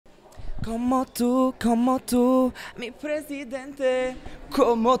Como tu, mi presidente.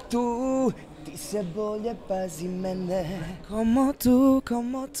 Como tu, ti se bolje pazi mene. Como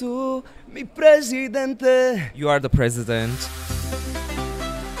tu. Mi presidente. You are the president.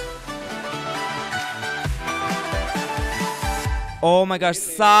 Oh my gosh,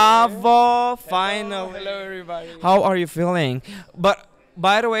 Savo, finally. Hello everybody. How are you feeling? But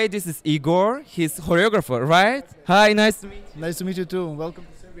by the way, this is Igor, he's choreographer, right? Hi, nice to meet you. Nice to meet you too. Welcome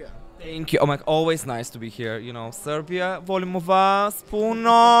to Serbia. Thank you. Oh my, always nice to be here. You know, Serbia, volimo vas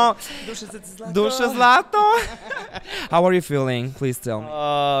puno. Duša zlato. How are you feeling? Please tell me.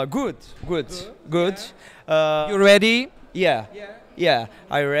 Good. You ready? Yeah.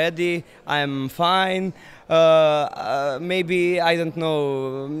 I'm ready. I'm fine. Maybe I don't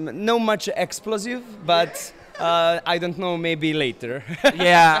know. No much explosive, but I don't know. Maybe later.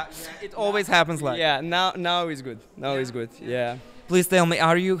 Yeah, it always happens like. Yeah. Now is good. Now is good. Yeah. Please tell me,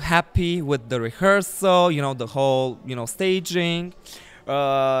 are you happy with the rehearsal? You know, the whole, staging.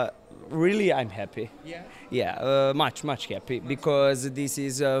 Really, I'm happy. Yeah. Yeah, much happy because this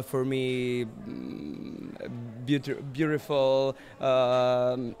is for me beautiful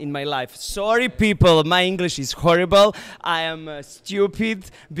in my life. Sorry, people, my English is horrible. I am stupid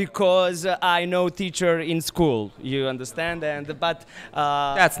because I know teacher in school. You understand? But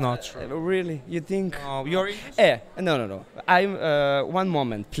That's not true. Really, you think? Oh, you're. No. I'm one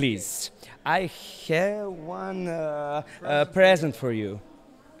moment, please. I have one present for you.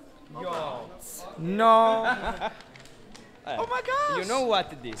 No. Oh my gosh. You know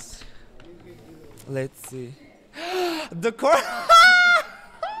what it is? Let's see. The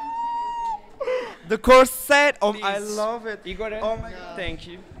the corset. Oh, I Please. love it. Igor, Oh my God. thank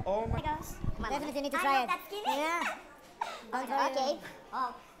you. Oh my. Definitely need to try it. Yeah. Okay.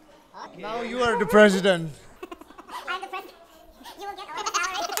 Oh. Now you are the president. I'm the president. You will get all the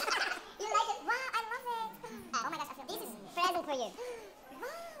salary. You like it? Wow, I love it. Oh my gosh, this is present for you. Wow,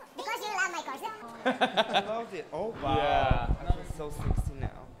 because you love my corset. I loved it. Oh wow. Yeah. I feel so sexy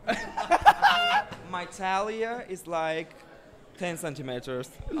now. My talia is like 10 centimeters.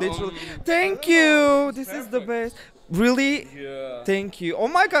 Literally. Thank you. This is the best. Really? Yeah. Thank you. Oh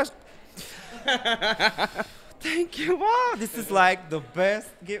my gosh. Thank you. Wow. This is like the best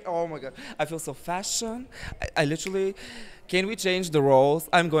gift. Oh my god. I feel so fashion. I literally. Can we change the roles?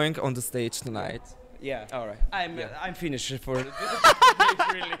 I'm going on the stage tonight. Yeah. All right. I'm finished for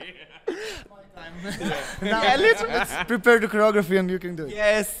really. Now let's prepare the choreography and you can do it.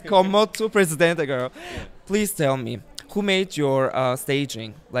 Yes. Como tu, Presidente, girl. Please tell me. Who made your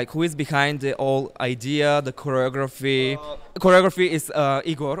staging? Like, who is behind the whole idea, the choreography? Choreography is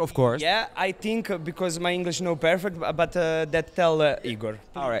Igor, of course. Yeah, I think because my English no perfect, but that tell Igor.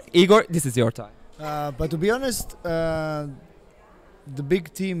 All right, Igor, this is your time. But to be honest, the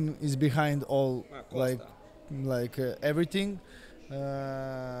big team is behind all, like everything.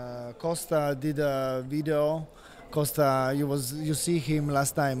 Costa did a video. Costa, you see him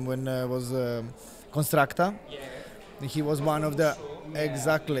last time when was Constructa. Yeah. He was one of the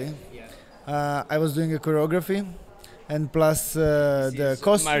exactly. I was doing a choreography, and plus the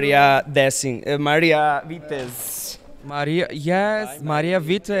costume. Maria Vitez. Maria, yes, Maria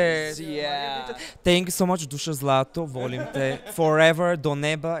Vitez. Yeah. Thank you so much, Duša zlato, volim te. Forever, do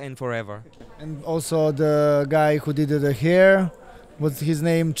neba and forever. And also the guy who did the hair, what's his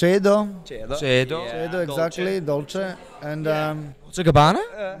name? Cedo. Cedo. Cedo, exactly, Dolce. And Dolce Gabbana?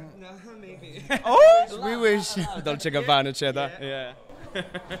 No, maybe. Oh! we wish. Dolce Gabbana, Cheddar. Yeah.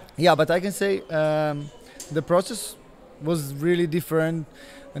 Yeah, but I can say the process was really different.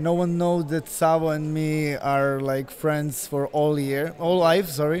 And no one knows that Savo and me are like friends for all life,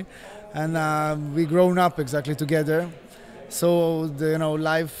 sorry. And we grown up exactly together. So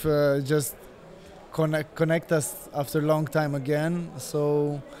life just connect us after a long time again.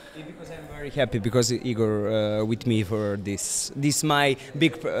 So Because I'm very happy because Igor with me for this. This my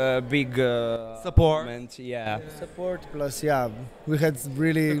big Support. moment. Yeah. support plus we had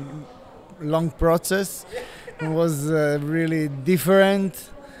really long process. It was really different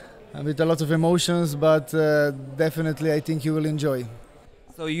with a lot of emotions, but definitely I think you will enjoy.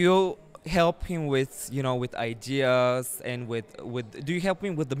 So you help him with, with ideas and with do you help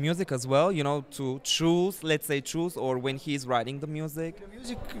him with the music as well, to choose, let's say or when he's writing the music? The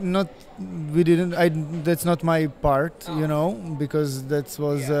music, that's not my part, because that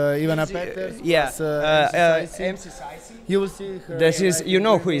was Ivana Peter. Yeah. plus, MC Saisi. you will see her. That is,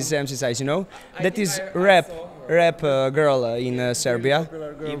 who is MC Saisi, That is rap girl in Serbia.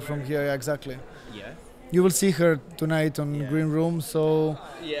 Popular girl from here, exactly. Yeah. You will see her tonight on Green Room, so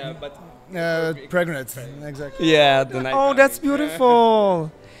Yeah, but pregnant, exactly. yeah, the night. Oh, that's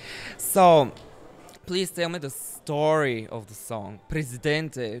beautiful. So, please tell me the story of the song,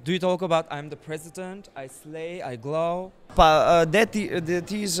 Presidente. Do you talk about I'm the president, I slay, I glow? That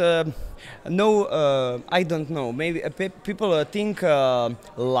is no, I don't know. Maybe people think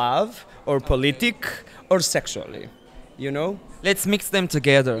love or politic or sexually, you know? Let's mix them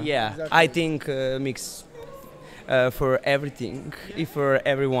together. Yeah, Exactly. I think mix for everything, for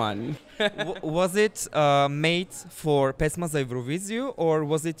everyone. Was it made for Pesma's Evroviziju, or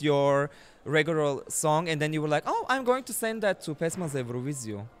was it your regular song and then you were like, oh, I'm going to send that to Pesma's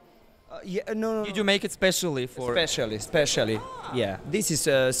Evroviziju? Yeah, no. Did you make it specially for... Especially, yeah. This is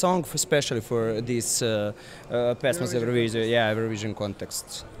a song especially for this Pesma's Evroviziju, yeah, Eurovision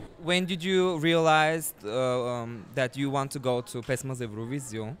context. When did you realize that you want to go to Pesma's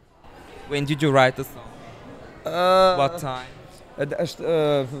Evroviziju? When did you write the song? What time? Kada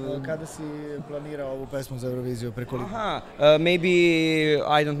si planirao ovu pesmu za Euroviziju, preko li? Maybe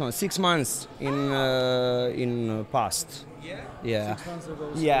I don't know, 6 months in past. Yeah. 6 months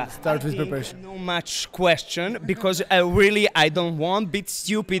ago, Yeah. start I with think preparation. No much question because I don't want to be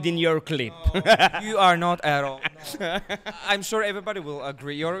stupid in your clip. You are not at all. I'm sure everybody will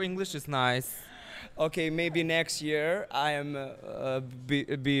agree. Your English is nice. Okay, maybe next year I am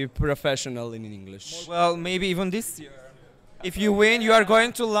be professional in English. Well, maybe even this year. If you win, you are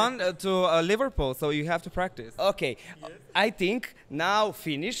going to London, to Liverpool, so you have to practice. Okay, I think now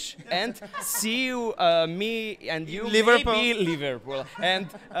finish and see you, me and you, Liverpool. maybe Liverpool, and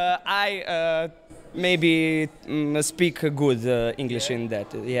I maybe speak good English in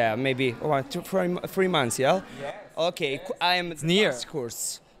that. Yeah, maybe 3 months. Yeah. Okay, I am near. last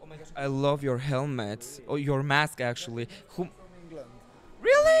course. Oh my gosh, I love your helmet, or your mask actually. Who?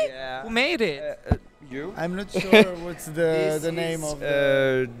 Really? Yeah. Who made it? You? I'm not sure what's the name of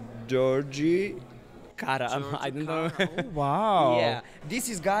the... Georgie Cara. I don't know. Oh, wow. Yeah, this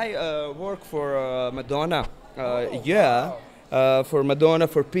is guy work for Madonna. Yeah, for Madonna,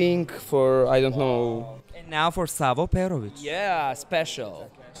 for Pink, for I don't know. And now for Savo Perović. Yeah, special.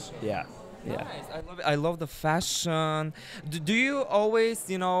 Yeah, yeah. Nice. I love it. I love the fashion. Do you always,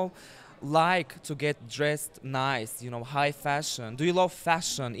 like to get dressed nice, high fashion? Do you love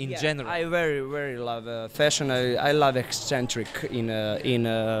fashion in general? I very love fashion. I love eccentric in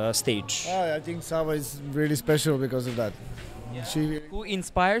stage. I think Savo is really special because of that. She Who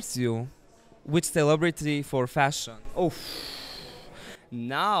inspires you? Which celebrity for fashion? Oh,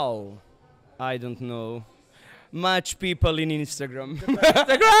 now I don't know. Much people in Instagram.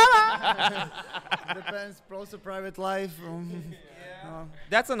 depends, also private life.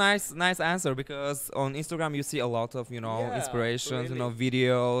 That's a nice answer, because on Instagram you see a lot of Yeah, inspirations, really.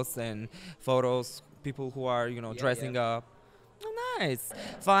 videos and photos, people who are dressing up. Oh, nice.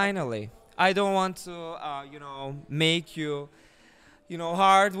 Finally, I don't want to make you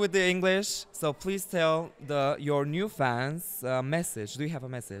hard with the English, so please tell your new fans a message. Do you have a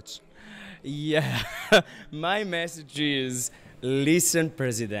message? Yeah, my message is listen,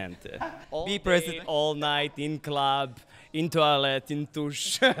 Presidente. All Be day, President. all night in club, in toilet, in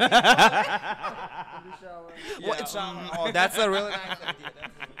touche. Oh, that's a really nice idea.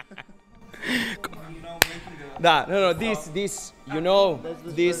 No, this,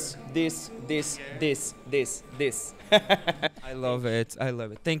 this. I love it.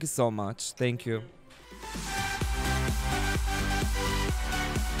 Thank you so much. Thank you.